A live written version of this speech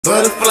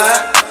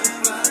Butterfly,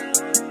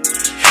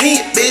 he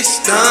ain't bitch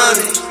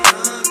stunning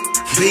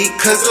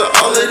because of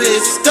all of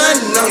this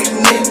stunning on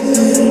you niggas.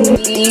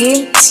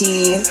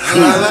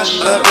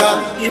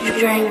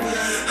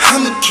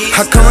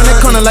 I come on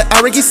that corner like I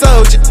Ricky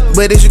Soldier,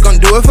 but is you gon'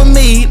 do it for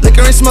me?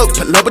 Liquor and smoke,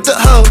 pull up with the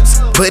hoes,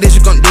 but is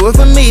you gon' do it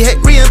for me?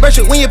 Hey, reimburse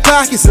it when your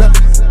pockets up,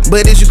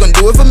 but is you gon'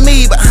 do it for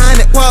me?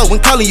 Behind that wall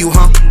when calling you,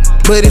 huh?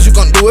 But is you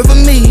gon' do it for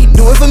me?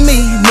 Do it for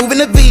me, moving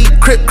the V,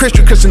 Crip,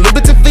 Christian,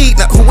 Liberty feet.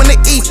 Now who wanna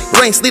eat?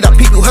 Rain, sleet, out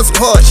people hustle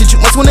hard, shit you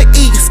must wanna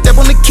eat. Step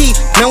on the key,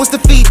 now it's the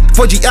feet.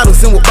 4G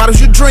autos and what bottles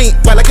you drink.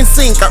 While I can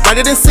sing, I write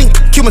it in sync.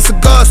 Cuban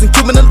cigars and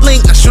Cuban a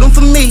link, I shoot them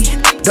for me.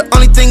 The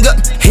only thing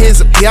up here's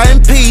a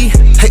PIMP.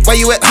 Hey, why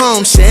you at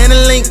home? Sharing a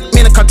link.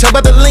 Me and a cartel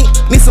by the link.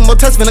 Need some more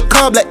text, finna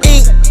call black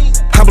ink.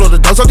 I blow the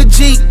doors off the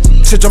Jeep.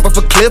 She'll jump off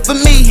a cliff for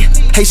me.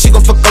 Hey, she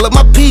gon' fuck all of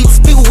my peeps.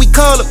 Be what we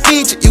call a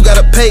feature. You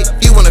gotta pay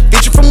if you want a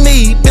feature from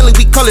me. Billy,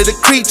 we call it a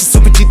creature.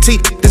 Super GT.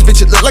 This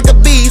bitch, it look like a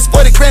beast.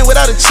 40 grand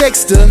without a check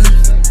still.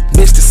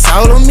 Bitch, the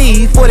salt on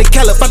me. 40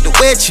 cal about to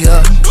wet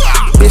ya.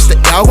 Bitch, that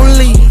y'all gon'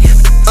 leave.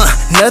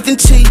 Nothing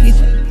cheap.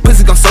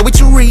 Pussy gon' say what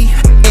you read.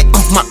 And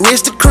on my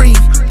wrist the creep.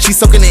 She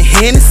soaking in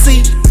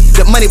Hennessy.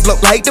 The money blow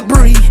like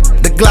debris.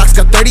 The Glocks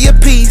got 30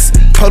 apiece.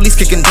 Police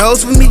kicking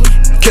doors for me.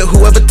 Kill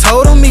whoever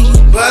told on me.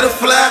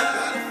 Butterfly,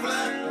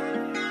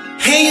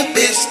 he ain't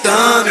bitch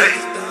stunning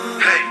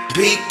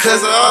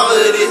because of all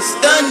of this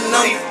stunning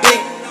on you,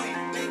 bitch.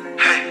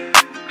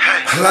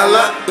 La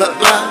la la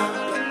la.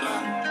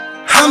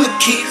 I'ma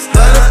keep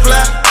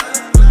butterfly.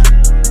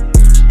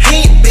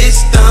 He ain't bitch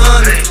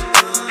stunning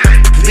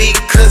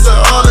because of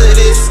all of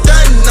this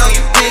stunning on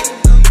you, bitch.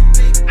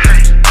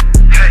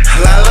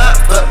 La la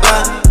la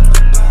la.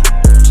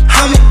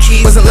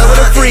 Was in love with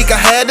a freak, I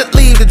had to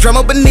leave the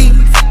drama beneath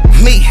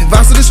me.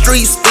 Vows to the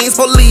streets, fiends,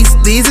 police,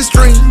 these are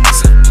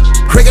streams.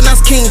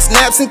 Recognize kings,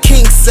 snaps and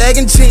kings,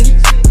 sagging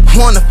jeans.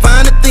 Wanna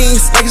find the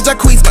things, like a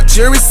jacquees, my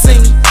jury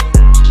scene.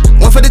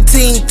 One for the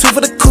team, two for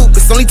the coupe,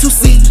 it's only 2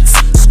 seats.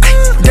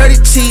 Dirty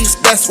cheese,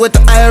 that's what the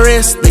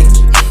IRS think.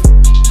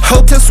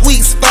 Hotel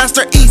suites,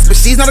 5-star east, but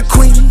she's not a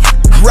queen.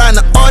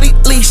 Riding an Audi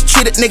leash,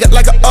 treat a nigga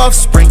like an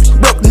offspring.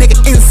 Broke nigga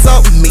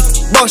insult me,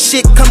 boss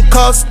shit come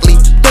costly.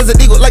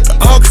 Desert Eagle like the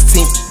Hawks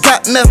team.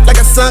 Got meth like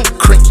a sun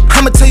cream.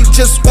 I'ma tell you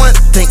just one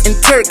thing,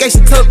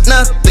 interrogation took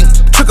nothing.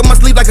 Trick on my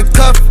sleeve like a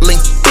cufflink.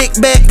 Big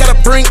bag, gotta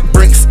bring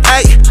brinks.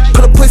 Ayy,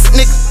 put a pussy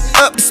nigga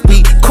up to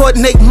speed.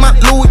 Coordinate my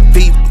Louis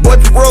V. Boy,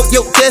 wrote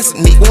your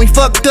destiny. When we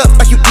fucked up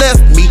like you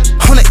left me.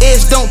 On the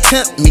edge, don't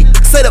tempt me.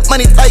 Set up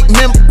money like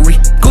memory.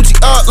 Gucci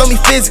all on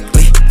me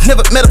physically.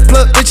 Never met a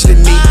plug richer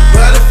than me.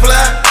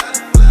 Butterfly,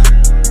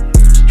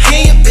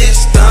 he ain't bitch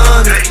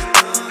stunning